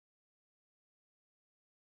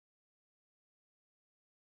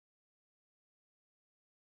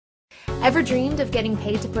Ever dreamed of getting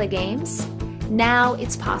paid to play games? Now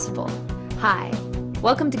it's possible. Hi,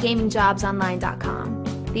 welcome to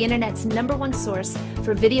GamingJobsOnline.com, the internet's #1 source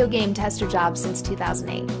for video game tester jobs since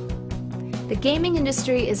 2008. The gaming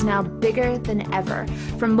industry is now bigger than ever.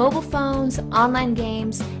 From mobile phones, online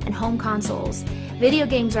games, and home consoles, video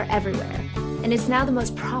games are everywhere, and it's now the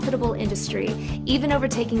most profitable industry, even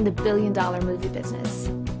overtaking the billion-dollar movie business.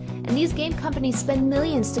 And these game companies spend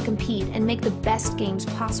millions to compete and make the best games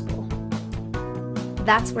possible.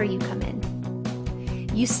 That's where you come in.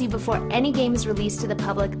 You see, before any game is released to the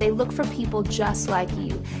public, they look for people just like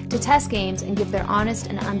you to test games and give their honest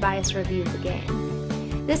and unbiased review of the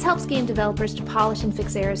game. This helps game developers to polish and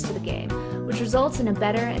fix errors to the game, which results in a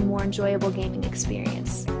better and more enjoyable gaming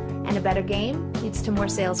experience. And a better game leads to more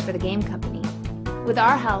sales for the game company. With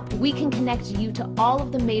our help, we can connect you to all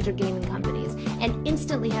of the major gaming companies and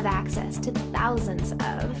instantly have access to thousands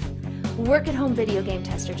of work-at-home video game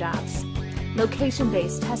tester jobs,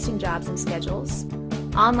 location-based testing jobs and schedules,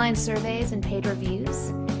 online surveys and paid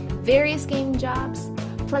reviews, various gaming jobs,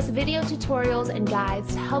 plus video tutorials and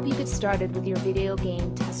guides to help you get started with your video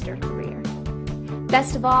game tester career.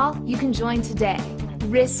 Best of all, you can join today,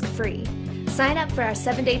 risk-free. Sign up for our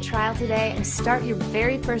 7-day trial today and start your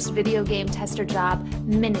very first video game tester job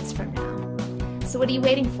minutes from now. So what are you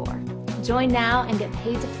waiting for? Join now and get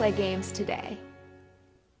paid to play games today.